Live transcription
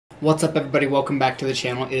What's up, everybody? Welcome back to the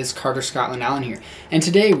channel. It is Carter Scotland Allen here, and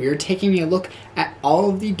today we are taking a look at all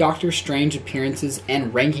of the Doctor Strange appearances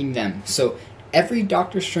and ranking them. So every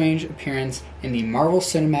Doctor Strange appearance in the Marvel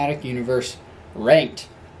Cinematic Universe ranked.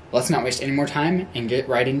 Let's not waste any more time and get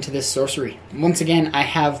right into this sorcery. Once again, I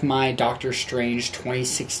have my Doctor Strange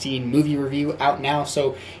 2016 movie review out now,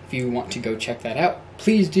 so if you want to go check that out,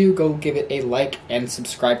 please do go give it a like and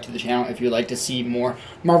subscribe to the channel if you'd like to see more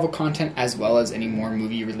Marvel content as well as any more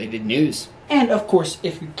movie-related news. And of course,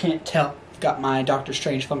 if you can't tell, I've got my Doctor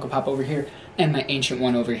Strange Funko Pop over here and my Ancient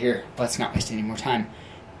one over here. Let's not waste any more time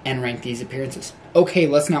and rank these appearances. Okay,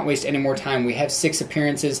 let's not waste any more time. We have 6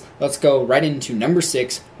 appearances. Let's go right into number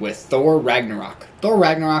 6 with Thor Ragnarok. Thor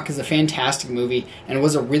Ragnarok is a fantastic movie and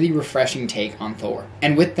was a really refreshing take on Thor.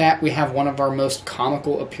 And with that, we have one of our most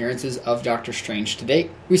comical appearances of Doctor Strange to date.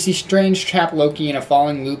 We see Strange trap Loki in a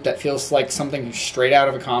falling loop that feels like something straight out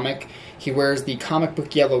of a comic. He wears the comic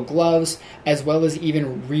book yellow gloves, as well as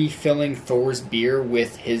even refilling Thor's beer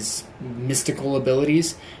with his mystical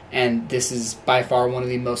abilities. And this is by far one of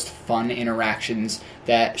the most fun interactions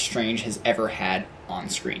that Strange has ever had on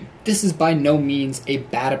screen. This is by no means a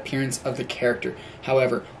bad appearance of the character.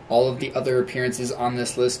 However, all of the other appearances on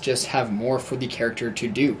this list just have more for the character to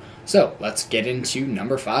do. So let's get into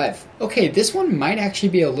number 5. Okay, this one might actually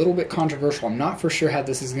be a little bit controversial. I'm not for sure how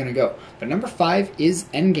this is going to go. But number 5 is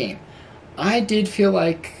Endgame. I did feel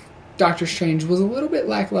like Doctor Strange was a little bit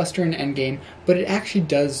lackluster in Endgame, but it actually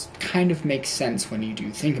does kind of make sense when you do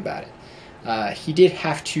think about it. He did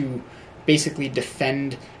have to basically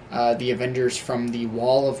defend the Avengers from the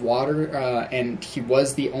wall of water, and he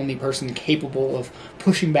was the only person capable of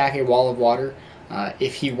pushing back a wall of water.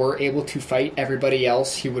 If he were able to fight everybody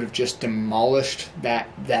else, he would have just demolished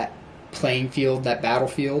that playing field, that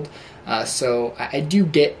battlefield. So I do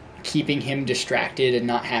get keeping him distracted and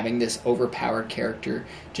not having this overpowered character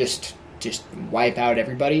just wipe out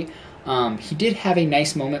everybody. He did have a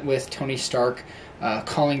nice moment with Tony Stark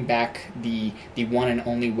calling back the one and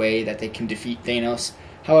only way that they can defeat Thanos.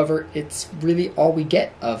 However, it's really all we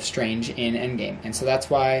get of Strange in Endgame, and so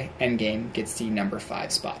that's why Endgame gets the number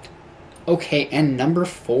 5 spot. Okay, and number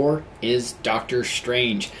 4 is Doctor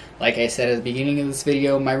Strange. Like I said at the beginning of this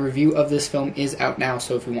video, my review of this film is out now,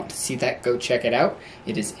 so if you want to see that, go check it out.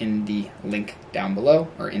 It is in the link down below,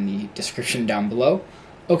 or in the description down below.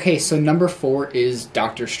 Okay, so number 4 is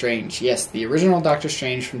Doctor Strange. Yes, the original Doctor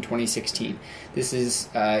Strange from 2016. This is,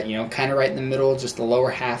 kind of right in the middle, just the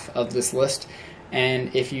lower half of this list.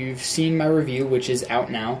 And if you've seen my review, which is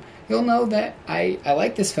out now, you'll know that I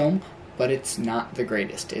like this film, but it's not the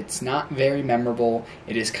greatest. It's not very memorable.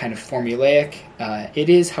 It is kind of formulaic. It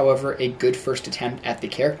is, however, a good first attempt at the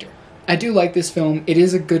character. I do like this film. It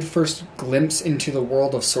is a good first glimpse into the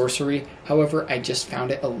world of sorcery. However, I just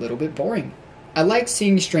found it a little bit boring. I like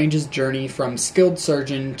seeing Strange's journey from skilled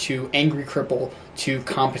surgeon to angry cripple to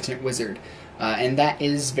competent wizard. And that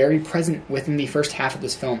is very present within the first half of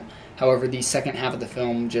this film. However, the second half of the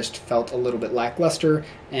film just felt a little bit lackluster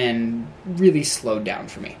and really slowed down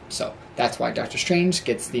for me. So that's why Doctor Strange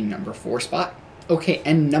gets the number 4 spot. Okay,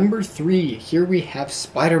 and number 3, here we have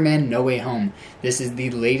Spider-Man No Way Home. This is the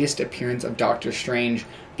latest appearance of Doctor Strange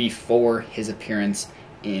before his appearance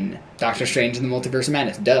in Doctor Strange in the Multiverse of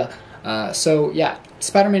Madness. Duh. So yeah,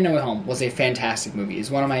 Spider-Man No Way Home was a fantastic movie. It's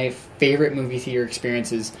one of my favorite movie theater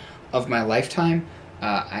experiences of my lifetime.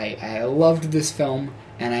 I loved this film,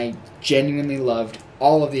 and I genuinely loved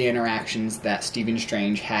all of the interactions that Stephen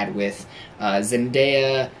Strange had with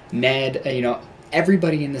Zendaya, Ned,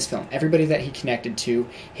 everybody in this film, everybody that he connected to.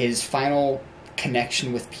 His final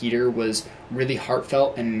connection with Peter was really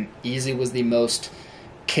heartfelt and easily was the most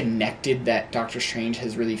connected that Doctor Strange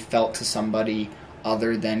has really felt to somebody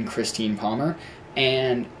other than Christine Palmer.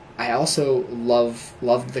 And I also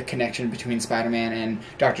loved the connection between Spider-Man and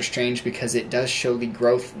Doctor Strange because it does show the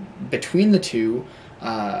growth between the two,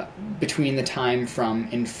 between the time from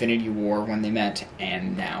Infinity War when they met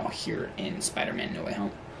and now here in Spider-Man No Way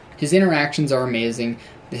Home. His interactions are amazing.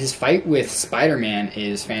 His fight with Spider-Man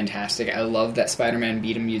is fantastic. I love that Spider-Man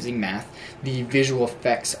beat him using math. The visual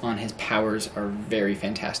effects on his powers are very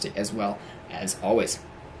fantastic as well, as always.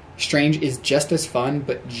 Strange is just as fun,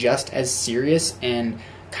 but just as serious and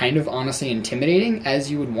kind of honestly intimidating as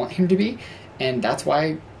you would want him to be, and that's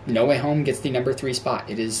why No Way Home gets the number 3 spot.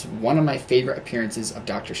 It is one of my favorite appearances of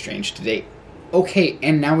Doctor Strange to date. Okay,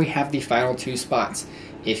 and now we have the final 2 spots.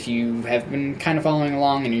 If you have been kind of following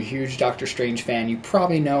along and you're a huge Doctor Strange fan, you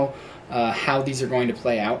probably know how these are going to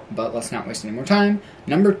play out, but let's not waste any more time.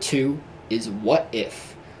 Number 2 is What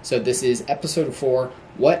If. So this is episode 4,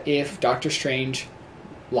 What If Doctor Strange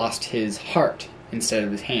lost his heart instead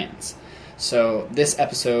of his hands? So this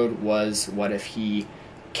episode was, what if he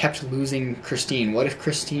kept losing Christine? What if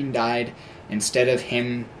Christine died instead of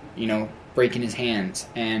him, breaking his hands?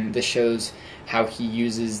 And this shows how he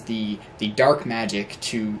uses the dark magic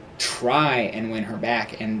to try and win her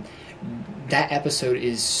back. And that episode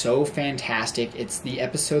is so fantastic. It's the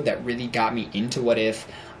episode that really got me into What If.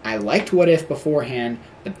 I liked What If beforehand,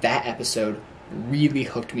 but that episode really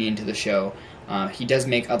hooked me into the show. He does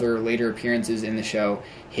make other later appearances in the show.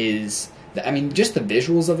 Just the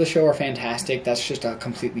visuals of the show are fantastic. That's just a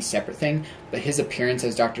completely separate thing. But his appearance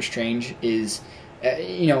as Doctor Strange is,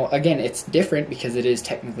 again, it's different because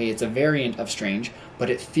it's a variant of Strange, but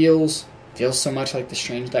it feels so much like the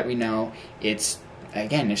Strange that we know. It's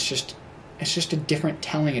just a different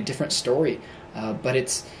telling, a different story. But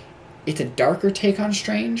it's a darker take on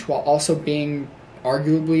Strange while also being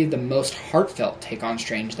arguably the most heartfelt take on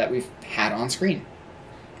Strange that we've had on screen.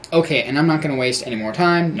 Okay, and I'm not going to waste any more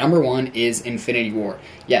time. Number 1 is Infinity War.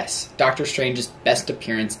 Yes, Doctor Strange's best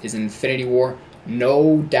appearance is Infinity War,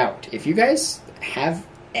 no doubt. If you guys have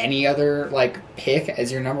any other pick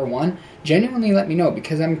as your number 1, genuinely let me know,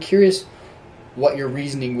 because I'm curious what your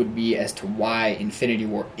reasoning would be as to why Infinity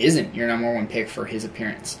War isn't your number 1 pick for his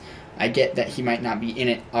appearance. I get that he might not be in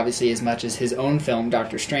it, obviously, as much as his own film,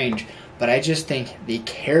 Doctor Strange, but I just think the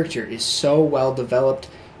character is so well developed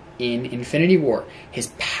in Infinity War.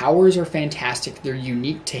 His powers are fantastic. They're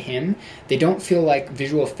unique to him. They don't feel like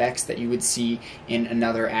visual effects that you would see in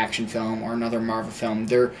another action film or another Marvel film.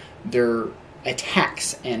 They're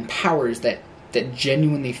attacks and powers that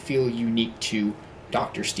genuinely feel unique to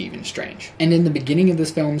Dr. Stephen Strange. And in the beginning of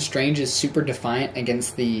this film, Strange is super defiant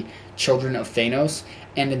against the children of Thanos,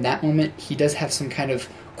 and in that moment, he does have some kind of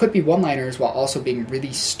quippy one-liners while also being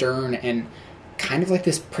really stern and kind of like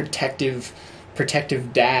this protective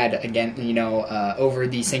dad again, over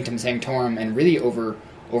the Sanctum Sanctorum and really over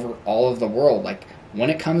all of the world. Like, when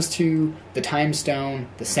it comes to the Time Stone,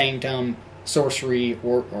 the Sanctum, sorcery,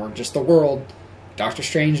 or just the world, Doctor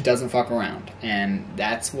Strange doesn't fuck around, and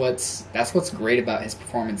that's what's great about his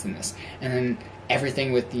performance in this. And then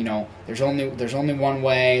everything with there's only one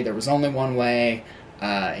way, there was only one way,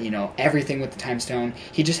 everything with the Time Stone.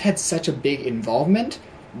 He just had such a big involvement,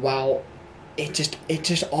 while it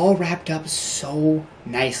just all wrapped up so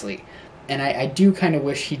nicely. And I do kind of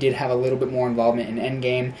wish he did have a little bit more involvement in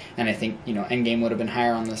Endgame, and I think Endgame would have been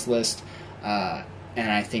higher on this list, and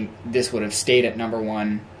I think this would have stayed at number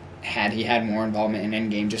 1 had he had more involvement in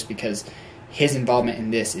Endgame, just because his involvement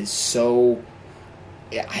in this is so,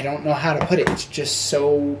 I don't know how to put it,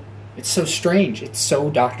 it's so strange. It's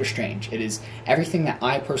so Doctor Strange. It is everything that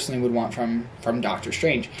I personally would want from Doctor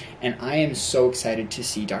Strange, and I am so excited to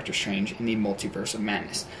see Doctor Strange in the Multiverse of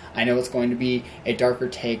Madness. I know it's going to be a darker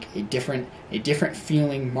take, a different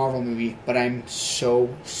feeling Marvel movie, but I'm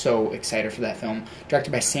so excited for that film.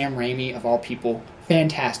 Directed by Sam Raimi, of all people,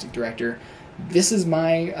 fantastic director. This is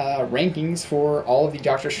my rankings for all of the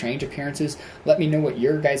Doctor Strange appearances. Let me know what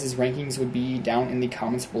your guys' rankings would be down in the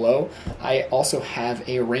comments below. I also have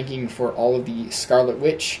a ranking for all of the Scarlet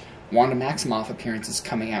Witch, Wanda Maximoff appearances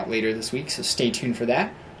coming out later this week, so stay tuned for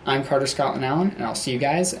that. I'm Carter Scotland Allen, and I'll see you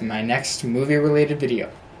guys in my next movie-related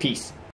video. Peace.